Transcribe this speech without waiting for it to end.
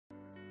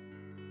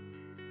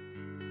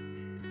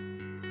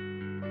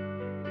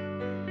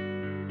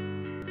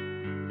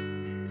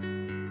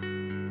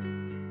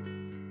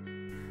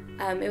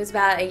It was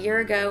about a year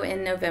ago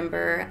in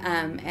November,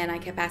 and I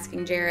kept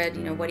asking Jared,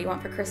 you know, what do you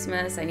want for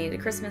Christmas? I need a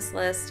Christmas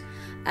list,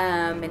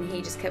 and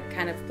he just kept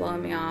kind of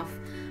blowing me off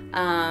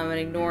and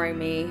ignoring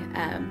me.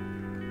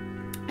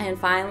 And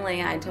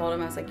finally, I told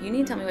him, I was like, you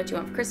need to tell me what you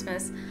want for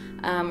Christmas,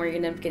 or you're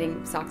going to end up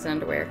getting socks and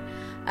underwear.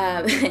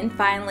 And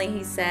finally,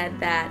 he said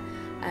that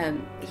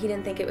he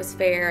didn't think it was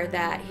fair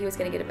that he was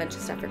going to get a bunch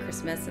of stuff for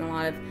Christmas, and a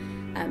lot of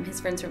his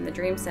friends from the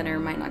Dream Center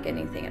might not get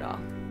anything at all.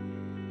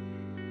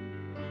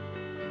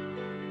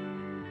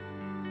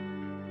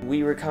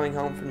 We were coming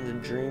home from the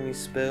Dreamy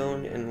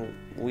Spoon, and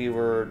we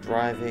were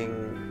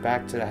driving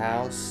back to the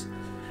house,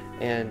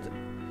 and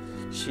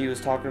she was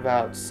talking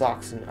about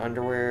socks and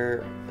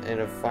underwear, and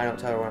if I don't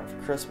tell her what I want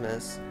for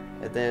Christmas,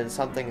 and then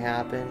something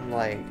happened,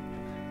 like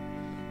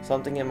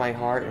something in my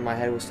heart and my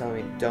head was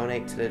telling me,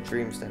 donate to the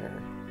Dream Center.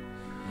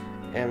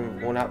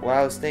 And what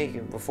I was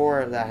thinking,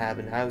 before that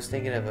happened, I was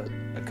thinking of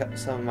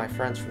some of my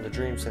friends from the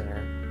Dream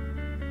Center,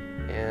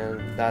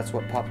 and that's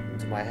what popped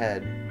into my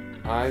head.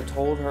 I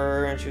told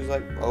her, and she was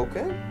like,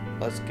 okay,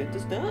 let's get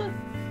this done.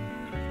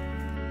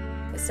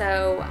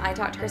 So I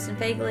talked to Kristen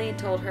Fagley,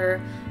 told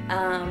her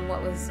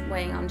what was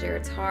weighing on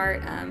Jared's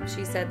heart.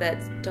 She said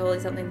that's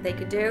totally something that they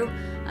could do.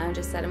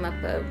 Just set him up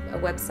a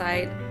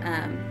website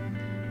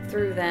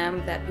through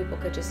them that people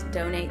could just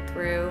donate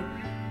through.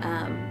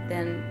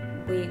 Then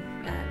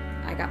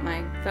I got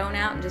my phone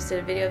out and just did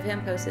a video of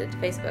him, posted it to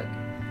Facebook.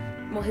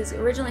 Well,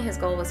 originally his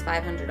goal was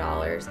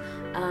 $500.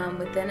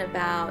 Within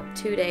about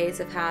 2 days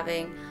of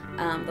having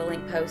the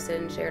link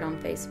posted and shared on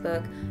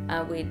Facebook,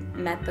 we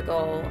met the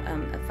goal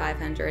of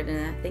 $500,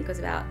 and I think it was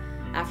about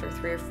after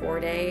 3 or 4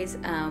 days,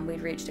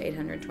 we'd reached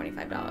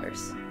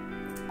 $825.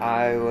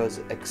 I was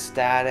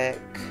ecstatic,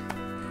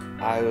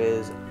 I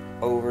was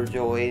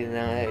overjoyed, and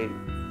I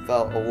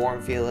felt a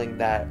warm feeling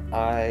that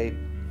I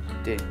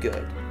did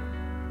good.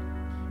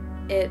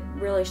 It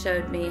really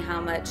showed me how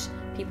much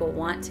people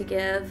want to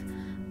give,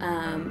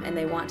 and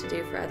they want to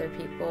do for other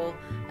people.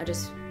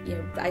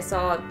 I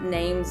saw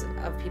names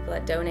of people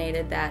that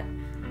donated that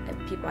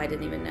people I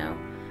didn't even know.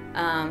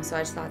 So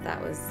I just thought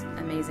that was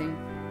amazing,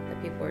 that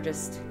people were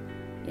just,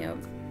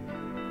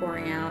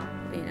 pouring out,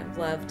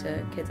 love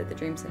to kids at the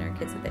Dream Center,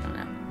 kids that they don't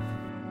know.